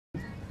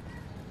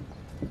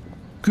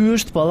Ky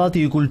është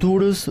Pallati i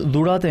Kulturës,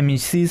 dhuratë e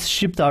miqësisë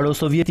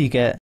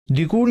shqiptaro-sovjetike.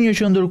 Dikur një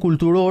qendër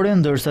kulturore,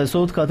 ndërsa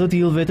sot ka të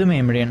tillë vetëm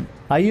emrin.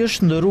 Ai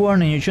është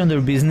ndërruar në një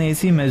qendër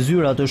biznesi me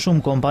zyra të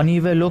shumë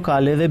kompanive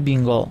lokale dhe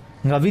bingo.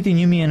 Nga viti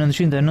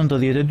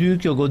 1992,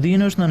 kjo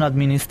godinë është nën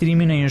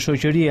administrimin e një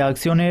shoqërie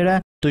aksionere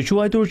të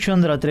quajtur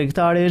Qendra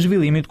Tregtare e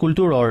Zhvillimit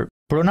Kulturor.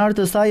 Pronar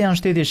të saj janë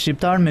shteti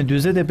shqiptar me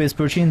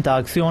 45% të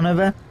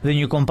aksioneve dhe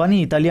një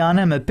kompani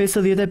italiane me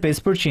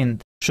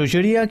 55%.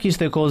 Shoqëria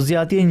kishte kohë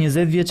zgjatje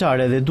 20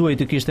 vjeçare dhe duhej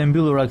të kishte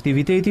mbyllur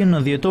aktivitetin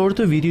në dhjetor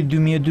të vitit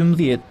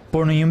 2012,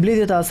 por në një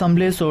mbledhje të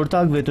asamblesë së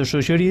ortakëve të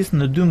shoqërisë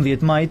në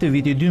 12 maj të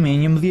vitit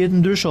 2011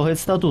 ndryshohet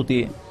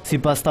statuti.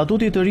 Sipas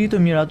statutit të ri të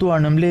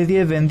miratuar në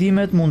mbledhje,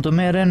 vendimet mund të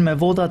merren me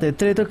votat e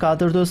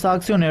 3/4 të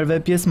aksionerëve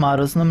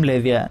pjesëmarrës në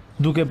mbledhje,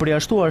 duke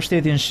përjashtuar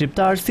shtetin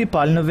shqiptar si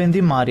palë në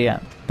vendimarrje.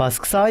 Pas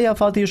kësaj,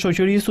 afati i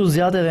shoqërisë u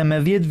zgjat edhe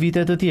me 10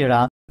 vite të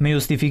tjera, me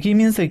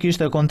justifikimin se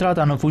kishte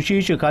kontrata në fuqi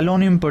që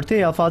kalonin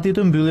përtej afatit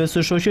të mbylljes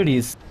së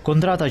shoqërisë,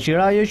 kontrata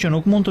qiraje që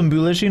nuk mund të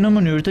mbylleshin në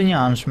mënyrë të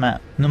njëanshme.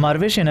 Në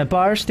marrëveshjen e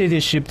parë, shteti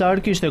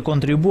shqiptar kishte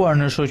kontribuar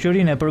në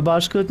shoqërinë e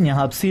përbashkët një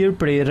hapësirë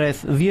prej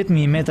rreth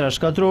 10.000 metra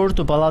shkatror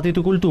të Pallatit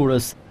të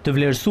Kulturës, të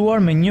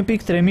vlerësuar me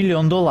 $1.3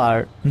 milion,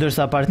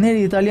 ndërsa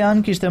partneri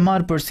italian kishte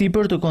marrë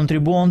përsipër të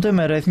kontribuonte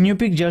me rreth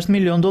 $1.6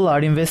 milion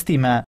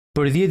investime.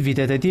 Për 10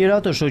 vitet e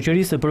tjera të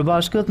shoqërisë së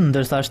përbashkët,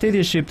 ndërsa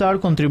shteti shqiptar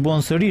kontribuon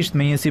sërish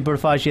me një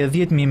sipërfaqe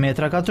 10.000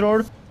 metra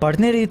katror,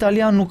 partneri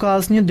italian nuk ka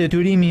asnjë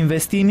detyrim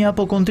investimi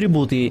apo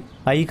kontributi.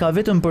 Ai ka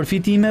vetëm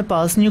përfitime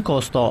pa asnjë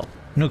kosto.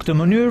 Në këtë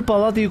mënyrë,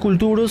 Pallati i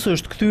Kulturës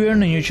është kthyer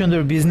në një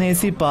qendër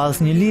biznesi pa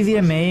asnjë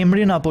lidhje me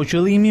emrin apo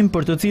qëllimin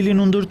për të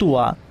cilin u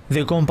ndërtua,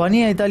 dhe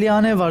kompania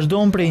italiane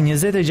vazhdon prej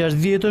 26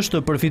 vjetësh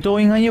të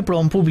përfitojë nga një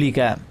promë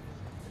publike.